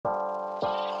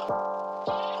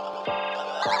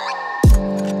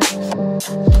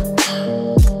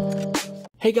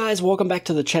Hey guys, welcome back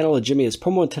to the channel of Jimmy is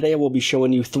Promo, and today I will be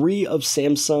showing you 3 of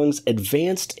Samsung's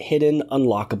advanced hidden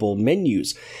unlockable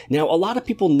menus. Now, a lot of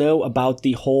people know about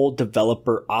the whole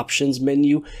developer options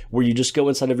menu, where you just go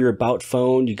inside of your about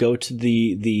phone, you go to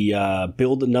the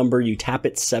build number, you tap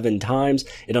it 7 times,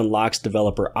 it unlocks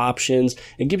developer options,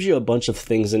 and gives you a bunch of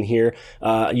things in here.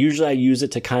 Usually I use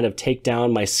it to kind of take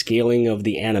down my scaling of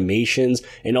the animations,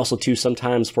 and also too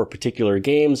sometimes for particular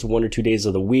games, 1 or 2 days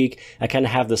of the week, I kind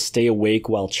of have to stay awake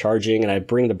while charging, and I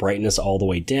bring the brightness all the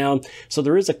way down. So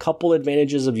there is a couple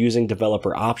advantages of using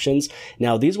developer options.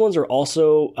 Now these ones are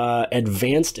also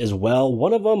advanced as well.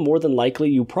 One of them, more than likely,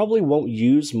 you probably won't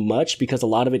use much because a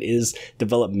lot of it is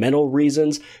developmental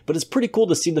reasons, but it's pretty cool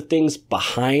to see the things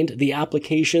behind the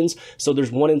applications. So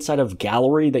there's one inside of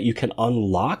Gallery that you can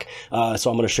unlock. So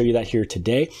I'm going to show you that here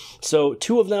today. So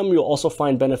 2 of them you'll also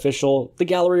find beneficial. The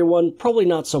Gallery one, probably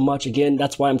not so much. Again,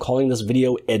 that's why I'm calling this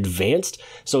video advanced.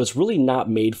 So it's really not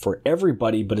made for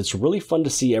everybody, but it's really fun to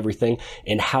see everything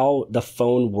and how the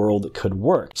phone world could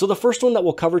work. So the first one that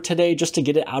we'll cover today, just to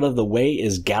get it out of the way,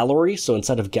 is Gallery. So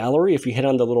inside of Gallery, if you hit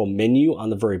on the little menu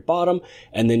on the very bottom,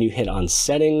 and then you hit on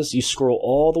Settings, you scroll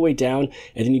all the way down,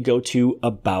 and then you go to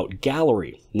About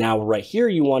Gallery. Now right here,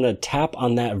 you want to tap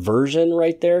on that version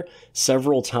right there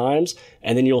several times,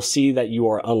 and then you'll see that you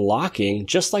are unlocking,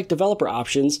 just like developer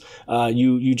options,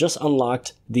 you just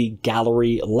unlocked the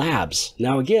Gallery Labs.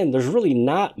 Now again, there's really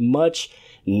not much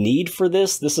need for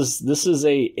this. This is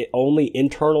a only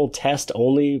internal test,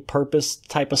 only purpose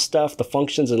type of stuff. The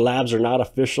functions and labs are not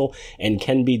official and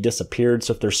can be disappeared.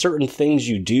 So if there's certain things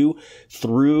you do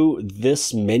through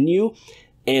this menu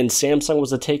and Samsung was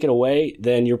to take it away,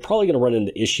 then you're probably going to run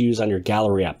into issues on your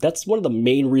Gallery app. That's one of the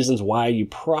main reasons why you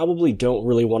probably don't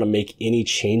really want to make any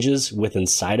changes with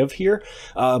inside of here.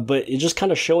 But it's just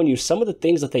kind of showing you some of the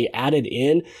things that they added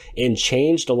in and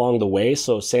changed along the way.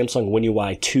 So Samsung One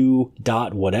UI 2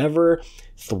 dot whatever,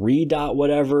 3 dot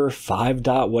whatever, 5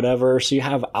 dot whatever. So you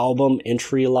have album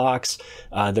entry locks.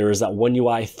 There is that One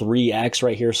UI 3X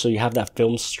right here. So you have that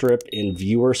film strip in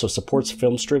viewer. So supports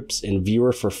film strips in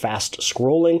viewer for fast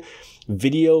scrolling.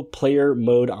 Video player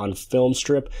mode on film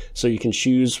strip. So you can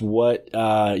choose what,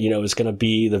 is going to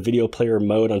be the video player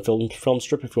mode on film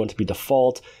strip if you want it to be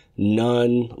default.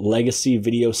 None, legacy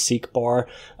video seek bar.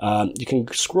 You can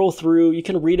scroll through, you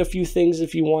can read a few things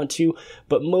if you want to,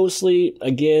 but mostly,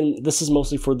 again, this is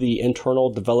mostly for the internal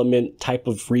development type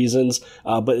of reasons,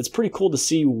 but it's pretty cool to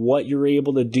see what you're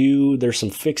able to do. There's some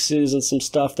fixes and some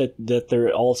stuff that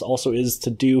there also is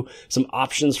to do, some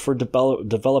options for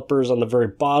developers on the very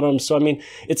bottom. So, I mean,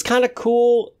 it's kind of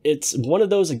cool. It's one of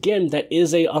those, again, that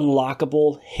is a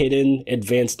unlockable, hidden,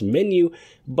 advanced menu,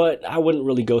 but I wouldn't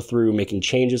really go through making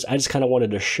changes. I just kind of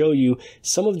wanted to show you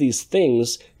some of these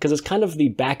things because it's kind of the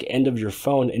back end of your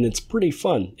phone and it's pretty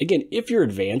fun. Again, if you're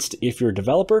advanced, if you're a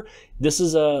developer, this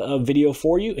is a video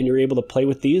for you and you're able to play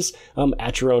with these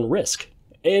at your own risk.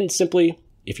 And simply,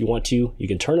 if you want to, you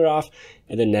can turn it off,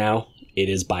 and then now it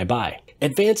is bye-bye.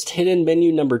 Advanced hidden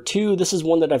menu number 2. This is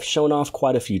one that I've shown off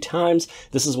quite a few times.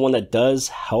 This is one that does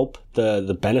help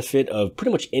the benefit of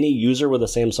pretty much any user with a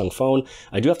Samsung phone.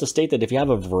 I do have to state that if you have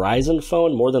a Verizon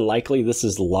phone, more than likely this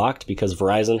is locked because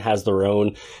Verizon has their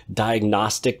own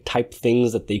diagnostic type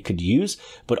things that they could use.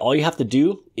 But all you have to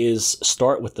do is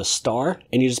start with the star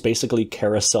and you just basically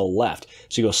carousel left.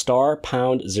 So you go star,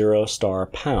 pound, 0, star,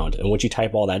 pound. And once you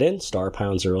type all that in, star,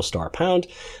 pound, 0, star, pound,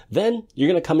 then you're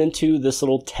going to come into this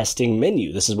little testing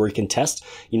menu. This is where you can test,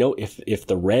 if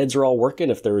the reds are all working,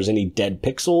 if there's any dead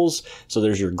pixels. So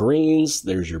there's your green,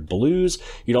 there's your blues.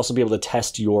 You'd also be able to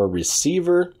test your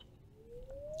receiver.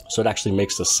 So it actually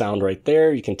makes the sound right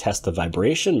there. You can test the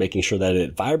vibration, making sure that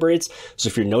it vibrates. So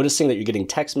if you're noticing that you're getting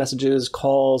text messages,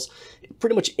 calls,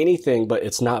 pretty much anything, but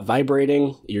it's not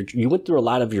vibrating, you went through a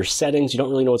lot of your settings, you don't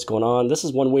really know what's going on. This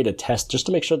is one way to test, just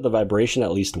to make sure the vibration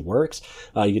at least works.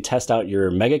 You can test out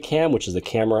your Mega Cam, which is the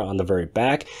camera on the very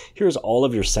back. Here's all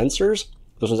of your sensors.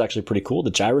 This one's actually pretty cool. The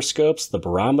gyroscopes, the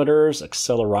barometers,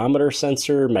 accelerometer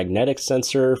sensor, magnetic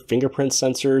sensor, fingerprint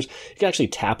sensors. You can actually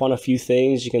tap on a few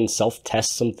things. You can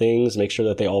self-test some things, make sure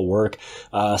that they all work.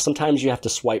 Sometimes you have to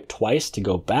swipe twice to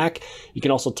go back. You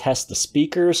can also test the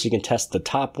speakers. So you can test the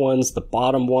top ones, the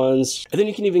bottom ones. And then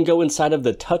you can even go inside of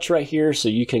the touch right here. So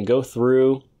you can go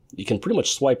through. You can pretty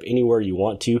much swipe anywhere you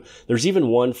want to. There's even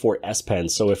one for S Pen.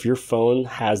 So if your phone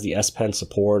has the S Pen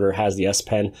support or has the S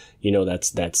Pen,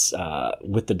 that's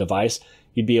with the device,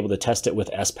 you'd be able to test it with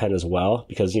S Pen as well,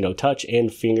 because touch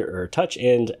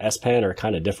and S Pen are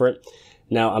kind of different.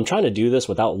 Now, I'm trying to do this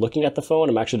without looking at the phone.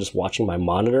 I'm actually just watching my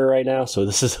monitor right now, so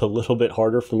this is a little bit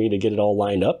harder for me to get it all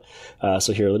lined up.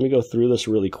 So here, let me go through this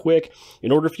really quick.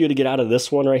 In order for you to get out of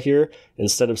this one right here,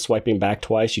 instead of swiping back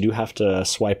twice, you do have to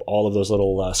swipe all of those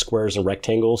little squares and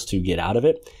rectangles to get out of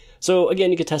it. So again,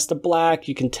 you can test the black,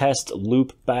 you can test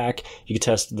loop back, you can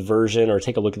test the version or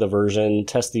take a look at the version,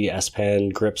 test the S Pen,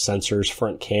 grip sensors,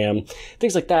 front cam,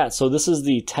 things like that. So this is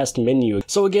the test menu.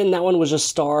 So again, that one was just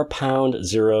star, pound,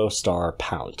 0, star,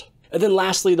 pound. And then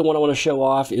lastly, the one I want to show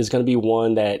off is going to be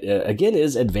one that, again,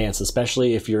 is advanced,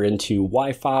 especially if you're into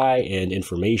Wi-Fi and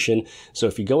information. So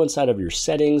if you go inside of your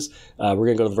settings, we're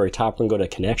going to go to the very top, we're going to go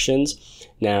to connections.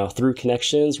 Now through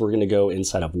connections, we're going to go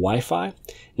inside of Wi-Fi.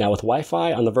 Now with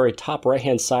Wi-Fi on the very top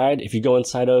right-hand side, if you go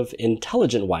inside of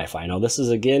intelligent Wi-Fi, now this is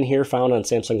again here found on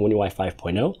Samsung One UI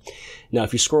 5.0. Now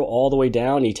if you scroll all the way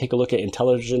down and you take a look at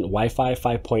intelligent Wi-Fi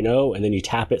 5.0 and then you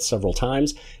tap it several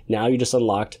times, now you just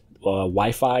unlocked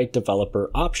Wi-Fi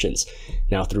developer options.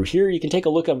 Now through here, you can take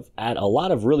a look at a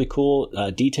lot of really cool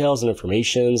details and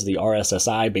informations, the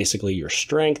RSSI, basically your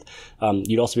strength.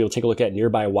 You'd also be able to take a look at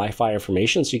nearby Wi-Fi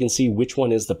information so you can see which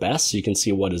one is the best. So you can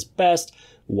see what is best,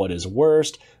 what is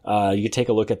worst. You can take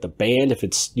a look at the band, if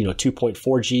it's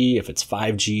 2.4G, if it's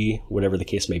 5G, whatever the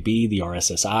case may be, the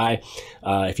RSSI.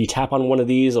 If you tap on one of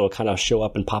these, it'll kind of show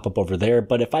up and pop up over there.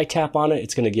 But if I tap on it,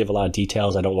 it's going to give a lot of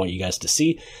details I don't want you guys to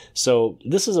see. So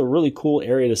this is a really cool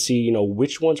area to see,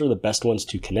 which ones are the best ones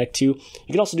to connect to. You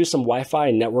can also do some Wi-Fi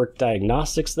and network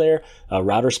diagnostics there,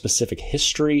 router specific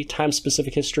history, time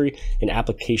specific history, and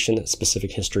application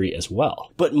specific history as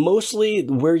well. But mostly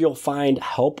where you'll find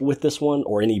help with this one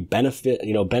or any benefit,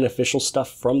 beneficial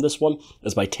stuff from this one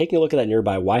is by taking a look at that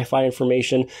nearby Wi-Fi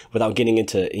information without getting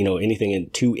into, anything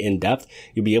too in depth.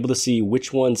 You'll be able to see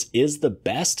which ones is the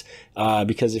best.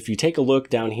 Because if you take a look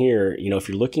down here, if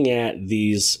you're looking at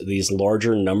these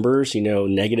larger numbers,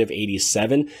 negative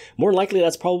 87, more likely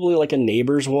that's probably like a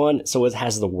neighbor's one. So it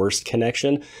has the worst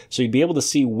connection. So you'd be able to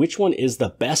see which one is the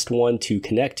best one to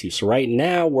connect to. So right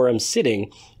now where I'm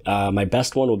sitting, my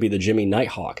best one will be the Jimmy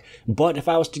Nighthawk. But if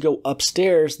I was to go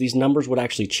upstairs, these numbers would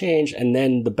actually change, and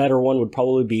then the better one would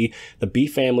probably be the B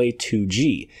Family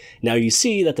 2G. Now you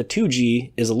see that the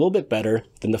 2G is a little bit better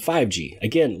than the 5G.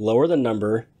 Again, lower the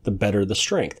number, the better the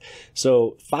strength.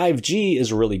 So 5G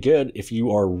is really good if you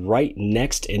are right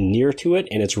next and near to it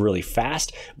and it's really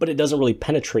fast, but it doesn't really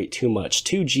penetrate too much.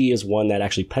 2G is one that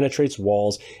actually penetrates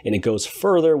walls and it goes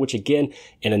further, which again,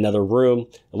 in another room,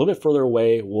 a little bit further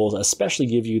away, will especially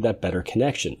give you that better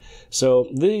connection. So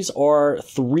these are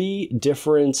 3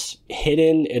 different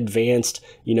hidden, advanced,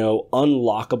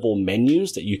 unlockable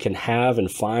menus that you can have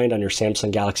and find on your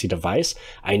Samsung Galaxy device.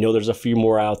 I know there's a few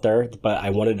more out there, but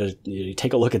I wanted to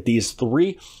take a look at these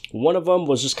 3. One of them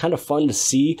was just kind of fun to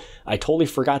see. I totally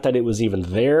forgot that it was even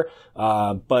there.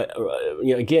 But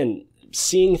again,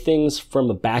 seeing things from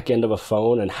the back end of a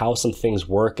phone and how some things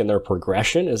work and their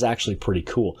progression is actually pretty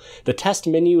cool. The test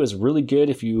menu is really good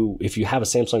if you have a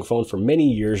Samsung phone for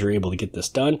many years, you're able to get this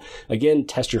done. Again,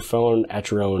 test your phone at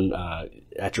your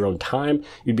own time.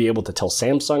 You'd be able to tell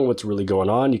Samsung what's really going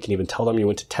on. You can even tell them you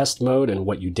went to test mode and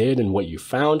what you did and what you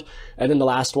found. And then the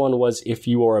last one was if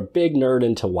you are a big nerd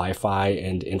into Wi-Fi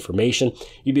and information,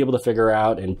 you'd be able to figure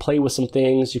out and play with some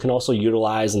things. You can also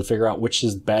utilize and figure out which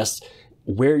is best,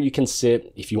 where you can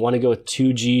sit, if you want to go with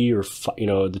 2G or,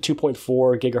 the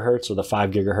 2.4 gigahertz or the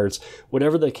 5 gigahertz,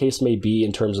 whatever the case may be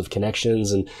in terms of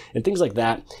connections and things like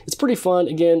that. It's pretty fun.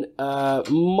 Again,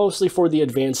 mostly for the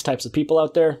advanced types of people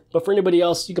out there, but for anybody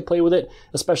else, you can play with it,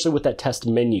 especially with that test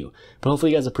menu. But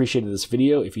hopefully you guys appreciated this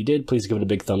video. If you did, please give it a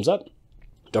big thumbs up.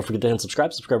 Don't forget to hit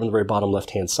subscribe on the very bottom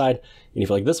left-hand side. And if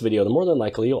you like this video, then more than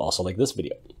likely you'll also like this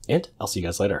video. And I'll see you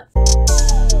guys later.